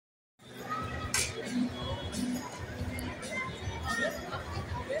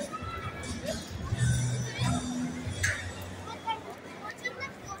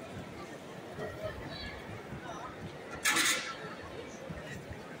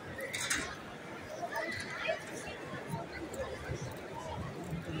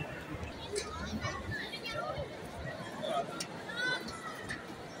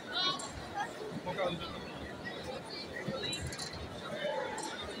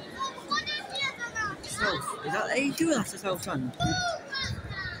12th. Is that, are you sure that's the 12th round?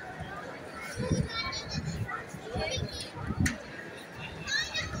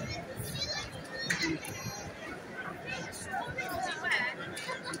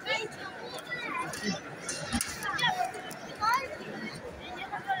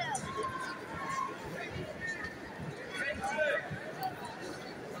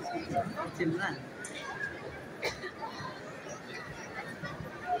 Him then.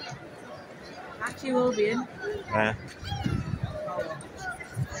 Actually, will be in. Yeah.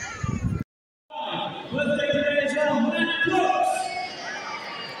 Birthday today as well, Matt Clarke.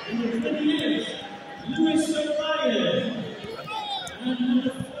 Number 28, Lewis O'Brien. And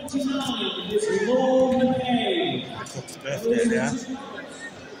number 49 is Lord McKay. Clarke's birthday, yeah.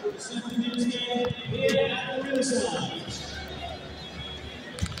 This afternoon's game here at the Riverside.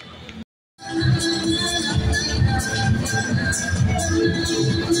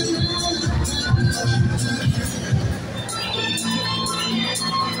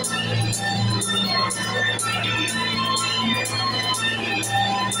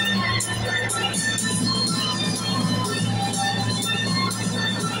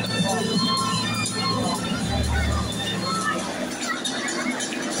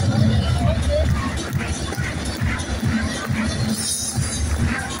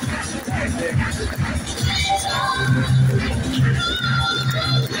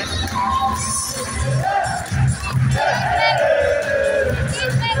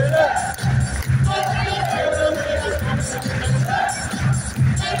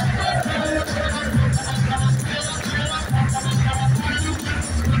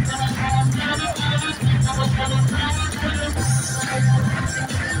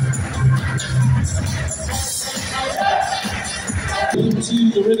 To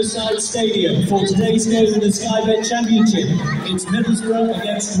the Riverside Stadium for today's game in the SkyBet Championship. It's Middlesbrough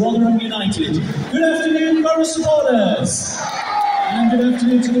against Rotherham United. Good afternoon, Boro supporters! And good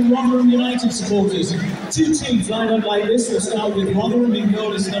afternoon to the Rotherham United supporters. Two teams lined up like this. We'll start with Rotherham in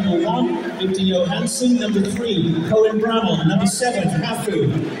goal as number 1, Victor Johansen, number 3, Cohen Bramall, number 7,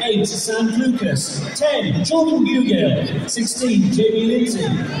 Cafu, 8, Sam Lucas, 10, Jordan Hugill, 16, Jamie Lindsay,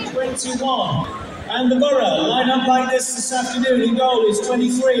 21. And the Boro line up like this afternoon. In goal is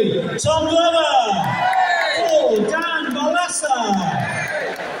 23, Tom Glover. 4, Dan Balassa.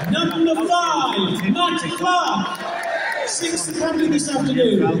 Number 5, Matt Clarke. 6th captain this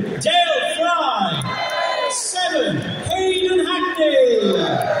afternoon, Dale Fry. 7, Hayden Hackney.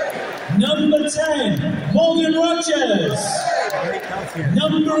 Number 10, Morgan Rogers.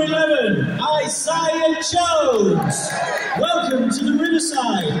 Number 11, Isaiah Jones. Welcome to the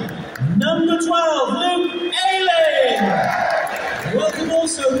Riverside. Number 12, Luke Ayling. Welcome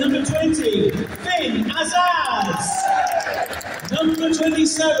also number 20, Finn Azaz. Number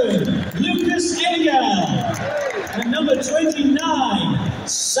 27, Lucas Agel. And number 29,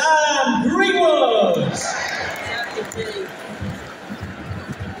 Sam Greenwood.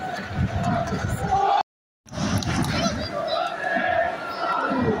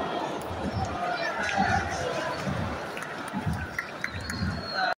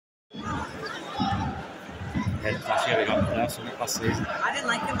 Last season. I didn't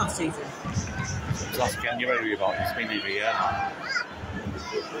like him last season. Last January about it's been every year.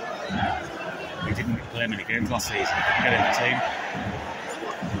 We didn't play many games last season. Get in the team.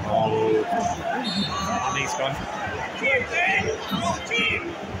 Oh, and he's gone.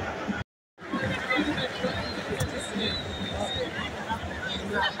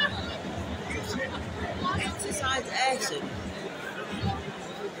 Exercise action.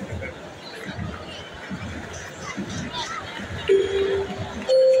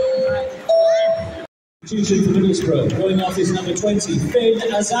 Substitution for Middlesbrough. Going off is number 20, Finn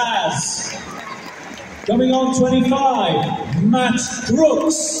Azaz. Coming on 25, Matt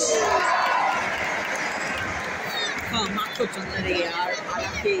Crooks. Oh, Matt Crooks on the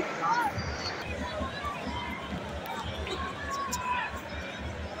I keep that.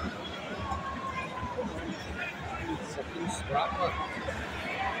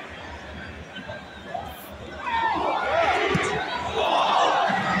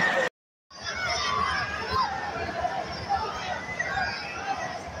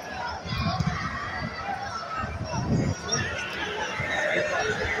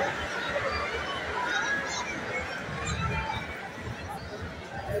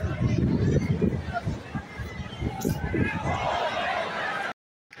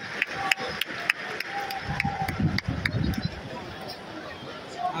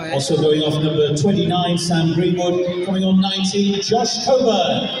 Also going off number 29, Sam Greenwood. Coming on 19, Josh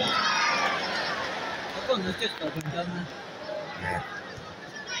Coburn. There's just Coburn, doesn't there? Yeah.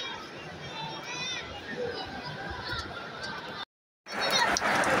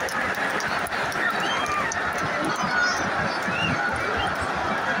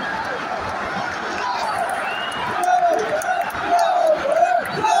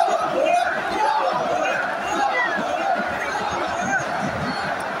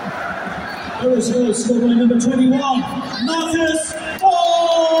 Boro's goal scored by number 21, Marcus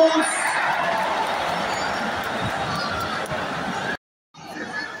Balls.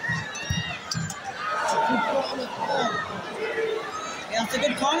 Yeah, that's a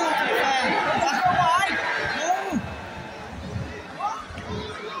good corner. Back out wide. No.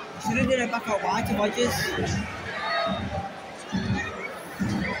 Should have done it back out wide to Rodgers.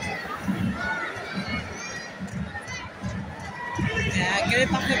 Yeah, get it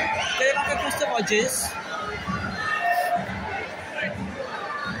back across to Rodgers.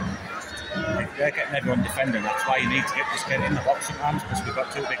 They're getting everyone defending. That's why you need to just get in the box sometimes, because we've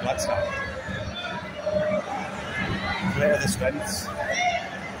got two big lads now. Play the strengths.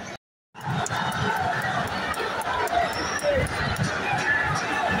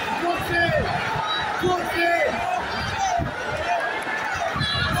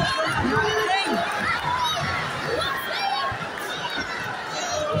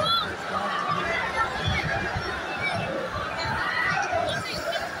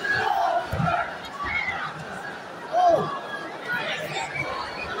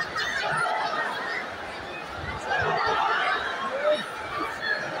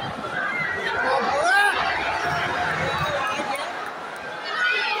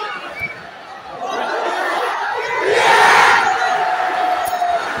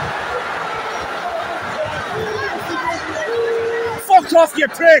 Off, you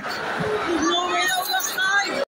prick!